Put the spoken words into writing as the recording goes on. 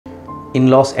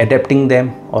in-laws, adapting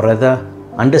them, or rather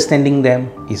understanding them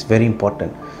is very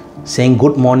important. Saying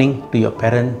good morning to your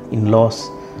parent-in-laws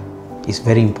is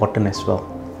very important as well.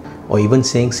 Or even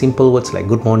saying simple words like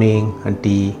good morning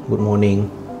auntie, good morning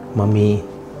mummy,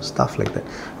 stuff like that.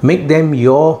 Make them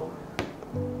your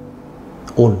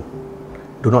own.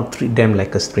 Do not treat them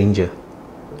like a stranger,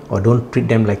 or don't treat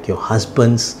them like your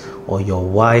husband's or your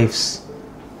wife's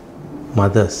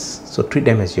mothers. So treat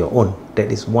them as your own.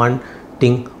 That is one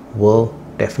thing will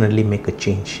definitely make a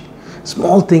change.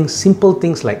 Small things, simple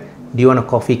things like, do you want a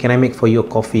coffee? Can I make for you a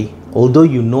coffee? Although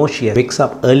you know she wakes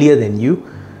up earlier than you,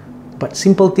 but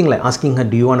simple thing like asking her,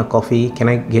 do you want a coffee? Can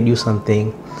I get you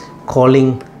something?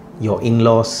 Calling your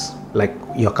in-laws, like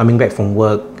you're coming back from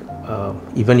work,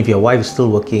 even if your wife is still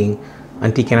working,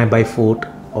 auntie, can I buy food?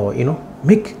 Or,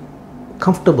 make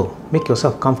comfortable, make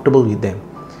yourself comfortable with them.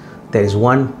 That is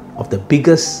one of the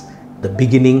biggest, the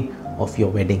beginning of your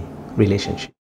wedding relationship.